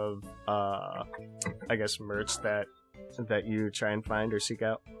type of, I guess, merch that you try and find or seek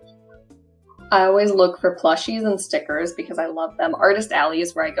out? I always look for plushies and stickers because I love them. Artist Alley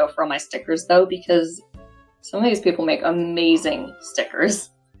is where I go for all my stickers, though, because some of these people make amazing stickers.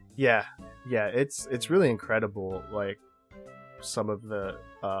 Yeah, it's really incredible, like, some of the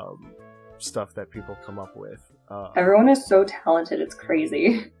stuff that people come up with. Everyone is so talented, it's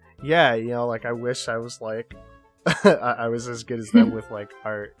crazy. Yeah, you know, like I wish I was like I was as good as them with like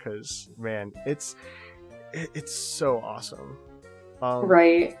art, because man, it's so awesome.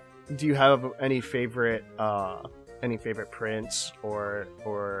 Right. Do you have any favorite prints or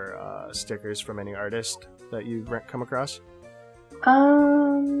stickers from any artist that you've come across?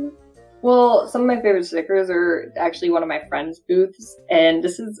 Well, some of my favorite stickers are actually one of my friend's booths, and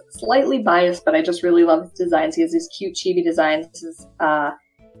this is slightly biased, but I just really love his designs. He has these cute chibi designs. This is,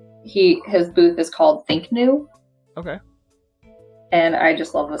 his booth is called Think New. Okay. And I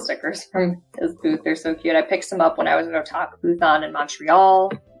just love the stickers from his booth. They're so cute. I picked some up when I was at Otaku-thon in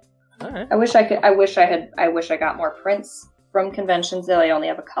Montreal. All right. I wish I got more prints from conventions, though. I only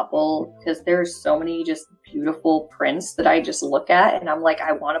have a couple, because there's so many just beautiful prints that I just look at and I'm like,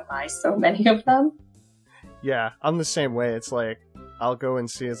 I want to buy so many of them. Yeah, I'm the same way. It's like, I'll go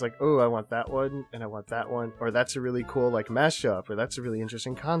and see, it's like, oh, I want that one, and I want that one, or that's a really cool like mashup, or that's a really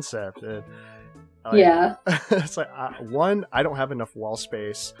interesting concept. Yeah. It's like, one, I don't have enough wall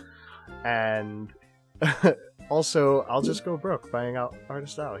space, and Also, I'll just go broke buying out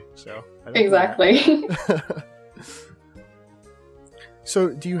Artist Alley. So Exactly. So,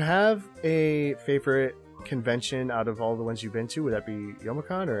 do you have a favorite convention out of all the ones you've been to? Would that be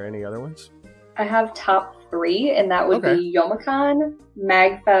Youmacon or any other ones? I have top 3, and that would be Youmacon,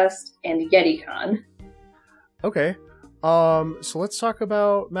 MagFest, and YetiCon. Okay. So let's talk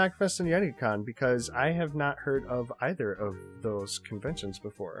about MagFest and YetiCon, because I have not heard of either of those conventions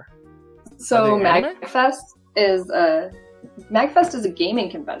before. So MagFest is a gaming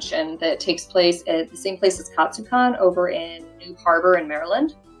convention that takes place at the same place as Katsucon over in New Harbor in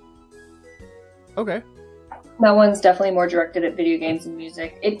Maryland. Okay. That one's definitely more directed at video games and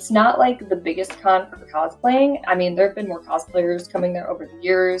music. It's not like the biggest con for cosplaying. I mean, there have been more cosplayers coming there over the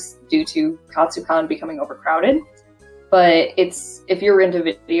years due to Katsucon becoming overcrowded. But if you're into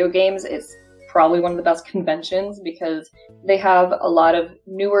video games, it's probably one of the best conventions because they have a lot of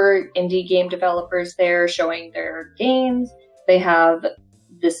newer indie game developers there showing their games. They have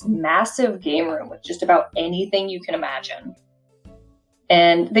this massive game room with just about anything you can imagine.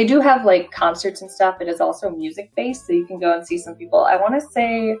 And they do have like concerts and stuff. It is also music based, so you can go and see some people. I want to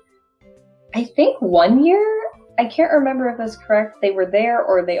say, I think one year, I can't remember if that's correct, they were there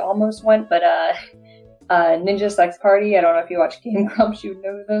or they almost went, but Ninja Sex Party, I don't know if you watch Game Grumps, you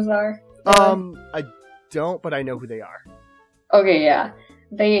know who those are? I don't, but I know who they are. Okay, yeah.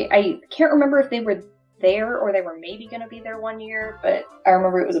 I can't remember if they were there or they were maybe going to be there one year, but I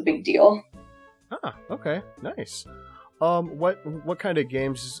remember it was a big deal. Ah, okay, nice. What kind of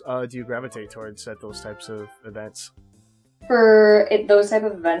games do you gravitate towards at those types of events? For those type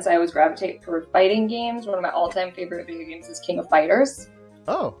of events, I always gravitate toward fighting games. One of my all-time favorite video games is King of Fighters.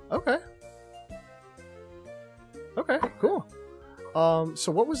 Oh, okay. Okay, cool.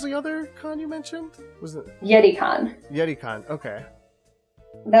 So what was the other con you mentioned? Was it YetiCon? YetiCon, okay.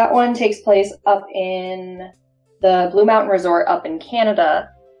 That one takes place up in the Blue Mountain Resort up in Canada,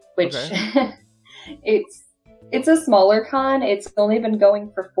 which okay. It's a smaller con. It's only been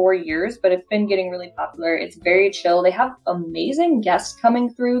going for 4 years, but it's been getting really popular. It's very chill. They have amazing guests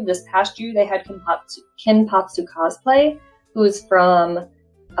coming through. This past year, they had Kinpatsu Cosplay, who's from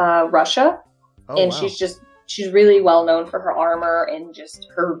Russia. Oh, and wow. She's really well known for her armor and just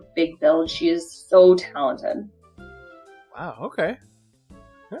her big build. She is so talented. Wow, okay.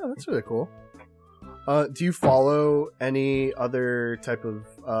 Yeah, that's really cool. Do you follow any other type of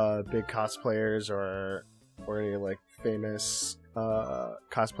big cosplayers or any like famous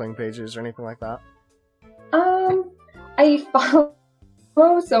cosplaying pages or anything like that? I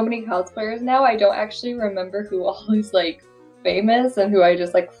follow so many cosplayers now. I don't actually remember who all is like famous and who I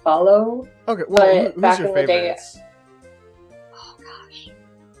just like follow. Okay, well, who's back your in the day, favorites? oh gosh,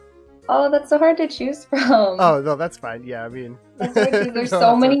 that's so hard to choose from. Oh no, that's fine. Yeah, I mean, there's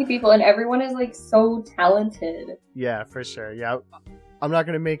so many people and everyone is like so talented. Yeah, for sure. Yeah, I'm not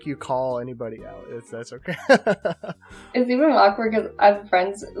gonna make you call anybody out if that's okay. It's even awkward because I'm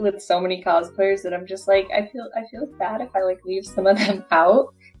friends with so many cosplayers that I'm just like, I feel bad if I like leave some of them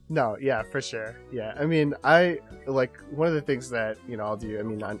out. No, yeah, for sure. Yeah, I mean, I like one of the things that I'll do. I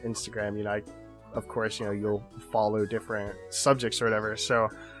mean, on Instagram, I, of course, you'll follow different subjects or whatever. So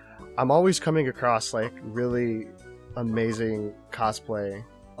I'm always coming across like really amazing cosplay.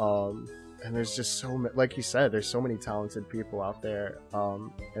 And there's just so many, like you said, there's so many talented people out there.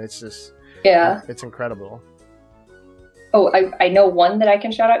 And it's just, it's incredible. Oh, I know one that I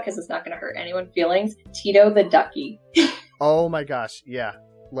can shout out because it's not going to hurt anyone's feelings. Tito the Ducky. Oh my gosh, yeah.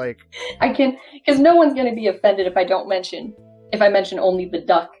 Like I can, because no one's going to be offended if I mention only the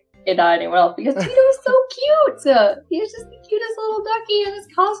duck and not anyone else, because Tito is so cute. He's just the cutest little ducky, and his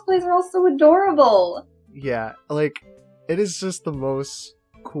cosplays are all so adorable. Yeah, like it is just the most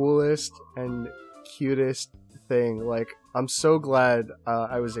coolest and cutest thing. Like I'm so glad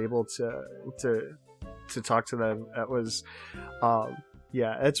I was able to talk to them. That was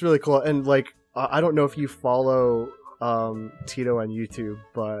it's really cool. And like I don't know if you follow Tito on YouTube,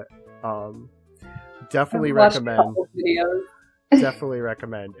 but definitely recommend. Definitely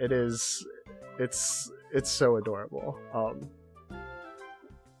recommend. It's so adorable.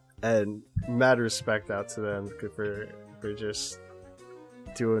 And mad respect out to them for just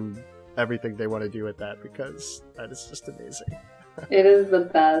doing everything they want to do with that, because that is just amazing. It is the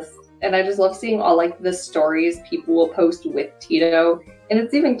best. And I just love seeing all like the stories people will post with Tito. And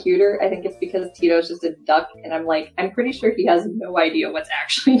it's even cuter. I think it's because Tito's just a duck, and I'm pretty sure he has no idea what's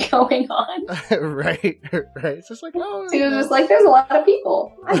actually going on. Right. It's just like, oh, Tito's just like, there's a lot of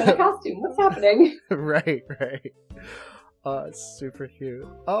people. I'm in a costume. What's happening? Right. Oh, it's super cute.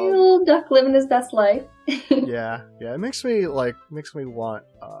 Oh, little duck living his best life. yeah. It makes me want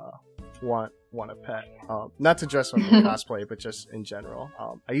want a pet. Not to dress up in cosplay, but just in general.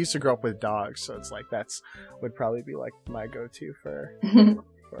 I used to grow up with dogs, so it's like that's would probably be like my go-to for a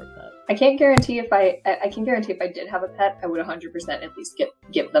pet. I can't guarantee if I can guarantee if I did have a pet, I would 100% at least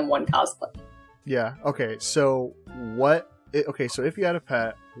give them one cosplay. Yeah. Okay. So so if you had a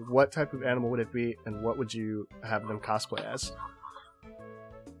pet, what type of animal would it be, and what would you have them cosplay as?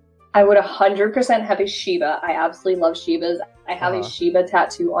 I would 100% have a Shiba. I absolutely love Shibas. I have a Shiba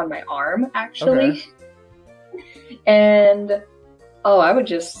tattoo on my arm, actually. Okay. And,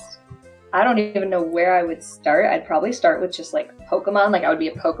 I don't even know where I would start. I'd probably start with just like Pokemon. Like I would be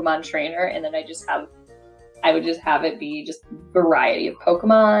a Pokemon trainer, and then I would just have it be just variety of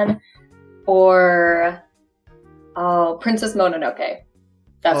Pokemon. Or, Princess Mononoke.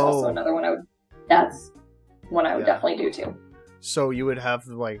 That's also another one that's one I would definitely do too. So you would have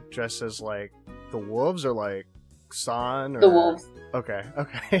like dress as like the wolves or like San or the wolves. Okay.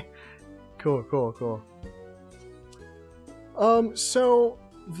 Cool. So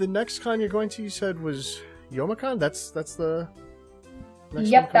the next con you're going to, you said, was Youmacon? That's the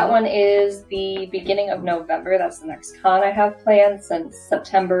next that one is the beginning of November. That's the next con I have planned, since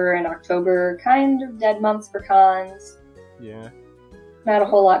September and October kind of dead months for cons. Yeah. Not a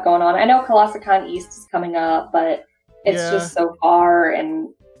whole lot going on. I know Colossicon East is coming up, but it's just so far, and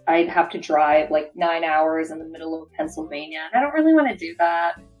I'd have to drive like 9 hours in the middle of Pennsylvania, and I don't really want to do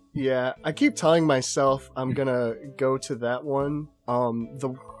that. Yeah, I keep telling myself I'm gonna go to that one.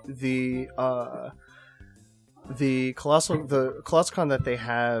 The Colossicon that they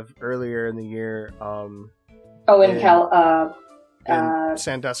have earlier in the year. In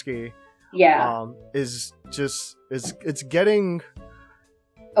Sandusky. Yeah. It's getting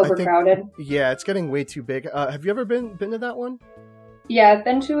overcrowded. It's getting way too big. Have you ever been to that one? Yeah, I've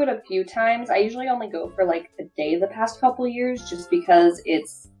been to it a few times. I usually only go for like a day the past couple years, just because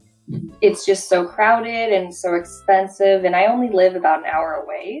it's just so crowded and so expensive, and I only live about an hour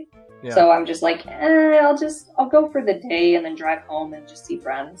away. Yeah. So I'm just like, I'll go for the day and then drive home and just see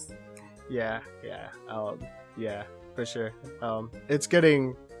friends. Yeah, for sure. It's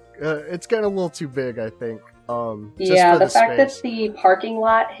getting a little too big, I think. The fact that the parking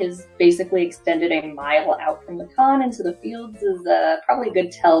lot has basically extended a mile out from the con into the fields is probably a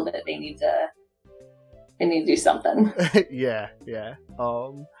good tell that they need to do something. Yeah.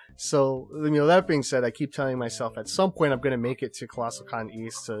 So, that being said, I keep telling myself at some point I'm going to make it to Colossicon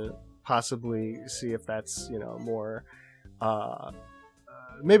East to possibly see if that's, more,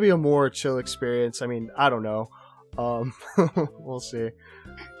 maybe a more chill experience. I mean, I don't know. We'll see.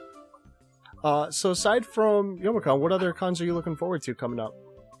 So aside from Youmacon, what other cons are you looking forward to coming up?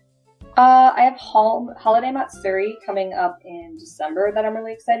 I have Holiday Matsuri coming up in December that I'm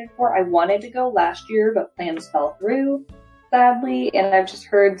really excited for. I wanted to go last year, but plans fell through, sadly, and I've just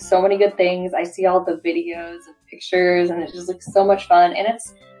heard so many good things. I see all the videos and pictures, and it just looks so much fun. And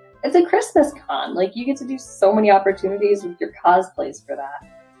it's a Christmas con. Like, you get to do so many opportunities with your cosplays for that.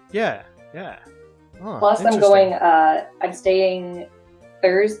 Yeah. Oh, plus, I'm staying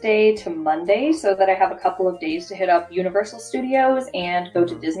Thursday to Monday, so that I have a couple of days to hit up Universal Studios and go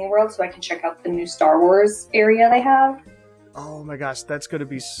to Disney World, so I can check out the new Star Wars area they have. Oh my gosh, that's going to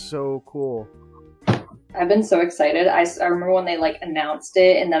be so cool. I've been so excited. I remember when they announced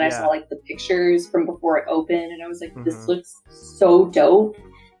it, and then I saw the pictures from before it opened, and I was like, this looks so dope.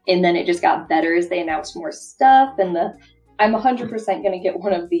 And then it just got better as they announced more stuff, and I'm 100% going to get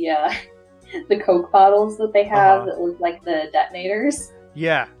one of the Coke bottles that they have that look like the detonators.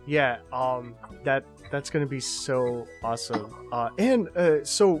 Yeah. That's gonna be so awesome.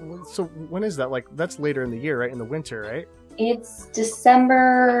 So when is that? That's later in the year, right? In the winter, right? It's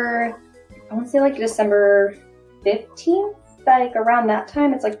December. I want to say December 15th, around that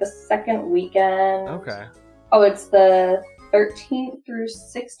time. It's the second weekend. Okay. Oh, it's the 13th through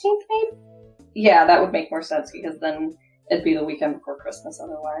 16th, maybe. Yeah, that would make more sense, because then it'd be the weekend before Christmas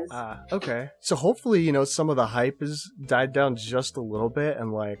otherwise. Okay. So hopefully, some of the hype has died down just a little bit,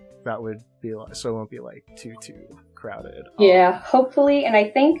 and that would be so it won't be too crowded. Yeah, hopefully. And I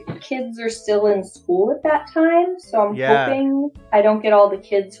think kids are still in school at that time, so I'm hoping I don't get all the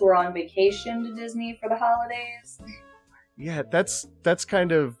kids who are on vacation to Disney for the holidays. Yeah, that's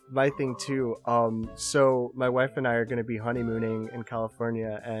kind of my thing too. So my wife and I are going to be honeymooning in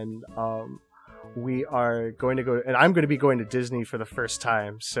California, and we are going to go, and I'm going to be going to Disney for the first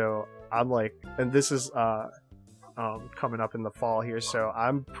time. So I'm and this is coming up in the fall here, so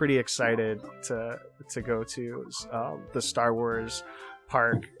I'm pretty excited to go to the Star Wars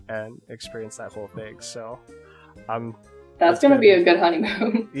park and experience that whole thing. So that's going to be a good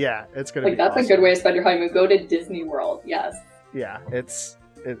honeymoon. Yeah, it's going to be that's awesome. A good way to spend your honeymoon. Go to Disney World. Yes. Yeah,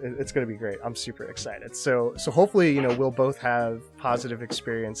 it's going to be great. I'm super excited. So hopefully, we'll both have positive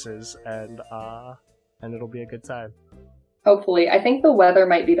experiences and it'll be a good time. Hopefully. I think the weather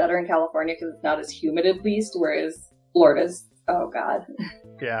might be better in California because it's not as humid at least, whereas Florida's, oh God.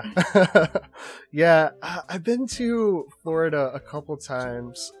 Yeah. Yeah. I've been to Florida a couple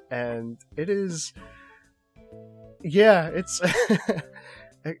times and it is, yeah, it's,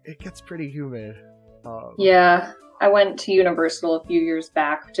 it gets pretty humid. Yeah. I went to Universal a few years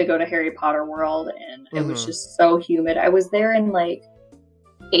back to go to Harry Potter World and it was just so humid. I was there in like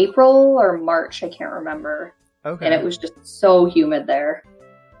April or March, I can't remember. Okay. And it was just so humid there.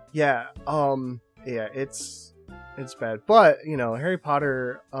 Yeah. Yeah, it's bad. But, Harry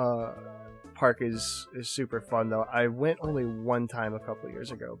Potter park is super fun though. I went only one time a couple of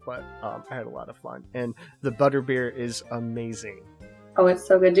years ago, but I had a lot of fun. And the butterbeer is amazing. Oh, it's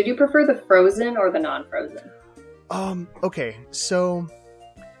so good. Did you prefer the frozen or the non-frozen? Okay,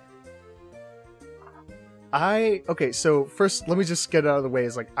 so first let me just get it out of the way.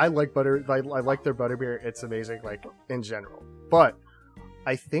 Is like I like their butterbeer. It's amazing, like in general. But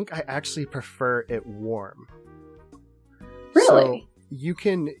I think I actually prefer it warm. Really?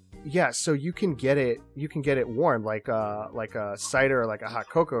 So you can get it warm, like a cider or like a hot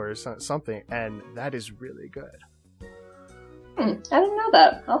cocoa or something, and that is really good. I didn't know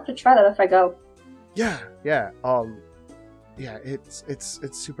that. I'll have to try that if I go. Yeah. Yeah, it's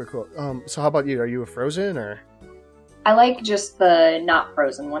super cool. So how about you? Are you a frozen or? I like just the not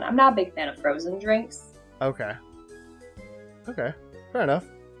frozen one. I'm not a big fan of frozen drinks. Okay, fair enough.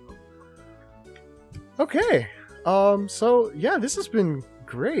 Okay, so yeah, this has been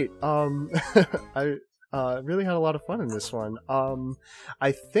great. I really had a lot of fun in this one.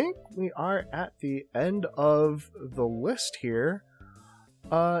 I think we are at the end of the list here.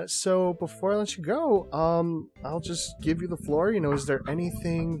 So before I let you go, I'll just give you the floor. Is there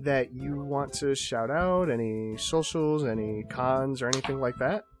anything that you want to shout out? Any socials, any cons, or anything like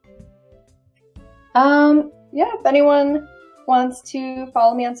that? Yeah, if anyone wants to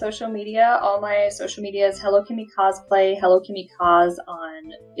follow me on social media, all my social media is Hello Kimmy Cosplay, Hello Kimmy Cos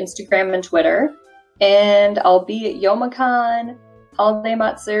on Instagram and Twitter. And I'll be at Youmacon, Holiday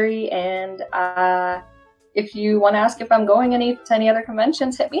Matsuri, and if you want to ask if I'm going to any other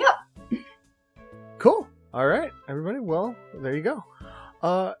conventions, hit me up. Cool. All right, everybody. Well, there you go.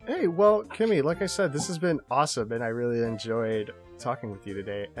 Hey, well, Kimmy, like I said, this has been awesome, and I really enjoyed talking with you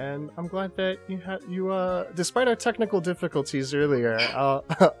today. And I'm glad that you despite our technical difficulties earlier,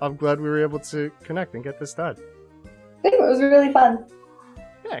 I'm glad we were able to connect and get this done. It was really fun.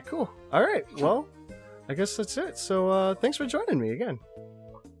 Yeah, cool. All right. Well, I guess that's it. So, thanks for joining me again.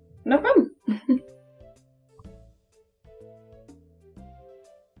 No problem.